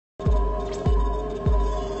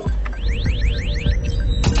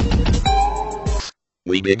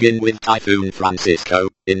We begin with Typhoon Francisco,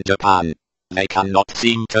 in Japan. They cannot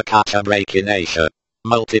seem to catch a break in Asia.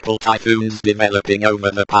 Multiple typhoons developing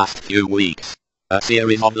over the past few weeks. A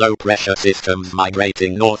series of low-pressure systems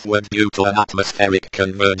migrating northward due to an atmospheric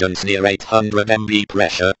convergence near 800 MB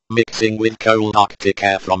pressure, mixing with cold Arctic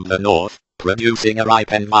air from the north, producing a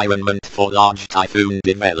ripe environment for large typhoon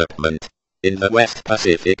development. In the West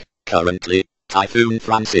Pacific, currently, Typhoon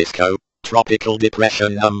Francisco, Tropical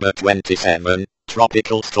Depression number 27,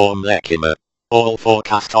 Tropical Storm Lekima. All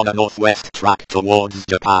forecast on a northwest track towards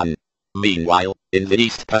Japan. Meanwhile, in the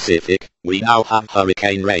East Pacific, we now have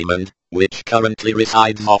Hurricane Raymond, which currently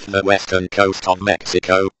resides off the western coast of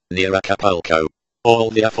Mexico, near Acapulco. All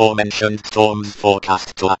the aforementioned storms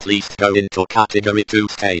forecast to at least go into Category 2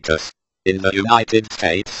 status. In the United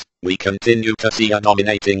States, we continue to see a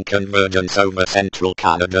dominating convergence over central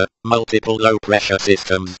Canada, multiple low-pressure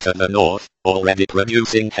systems to the north, already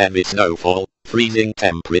producing heavy snowfall, freezing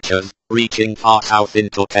temperatures, reaching far south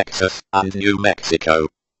into Texas and New Mexico.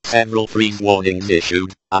 Several freeze warnings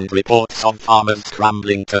issued, and reports of farmers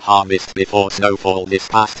scrambling to harvest before snowfall this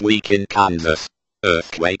past week in Kansas.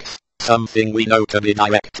 Earthquakes, something we know to be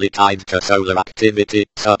directly tied to solar activity,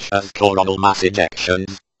 such as coronal mass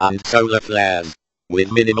ejections, and solar flares. With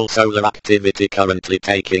minimal solar activity currently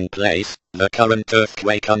taking place, the current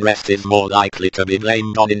earthquake unrest is more likely to be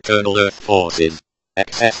blamed on internal Earth forces.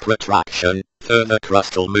 Excess protraction, further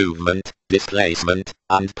crustal movement, displacement,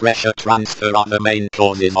 and pressure transfer are the main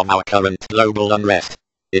causes of our current global unrest.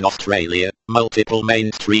 In Australia, multiple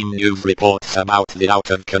mainstream news reports about the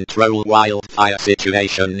out-of-control wildfire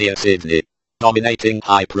situation near Sydney. Dominating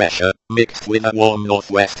high pressure, mixed with a warm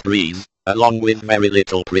northwest breeze, along with very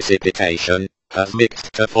little precipitation, has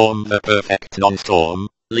mixed to form the perfect non-storm,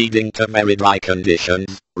 leading to very dry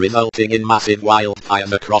conditions, resulting in massive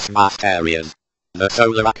wildfires across vast areas. The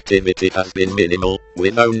solar activity has been minimal,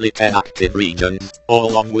 with only 10 active regions,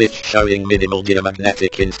 all of which showing minimal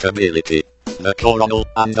geomagnetic instability. The coronal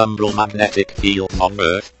and umbral magnetic fields of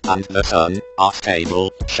Earth and the Sun are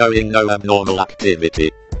stable, showing no abnormal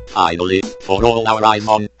activity. Finally, for all our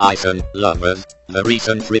ISON lovers, the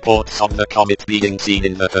recent reports of the comet being seen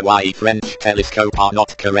in the Hawaii French telescope are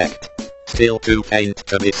not correct. Still too faint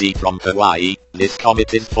to be seen from Hawaii, this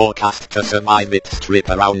comet is forecast to survive its trip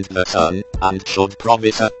around the Sun, and should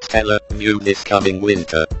promise a stellar view this coming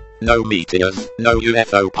winter. No meteors, no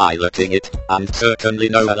UFO piloting it, and certainly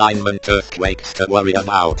no alignment earthquakes to worry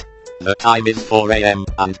about. The time is 4 AM,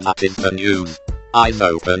 and that is the news. Eyes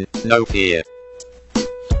open, no fear.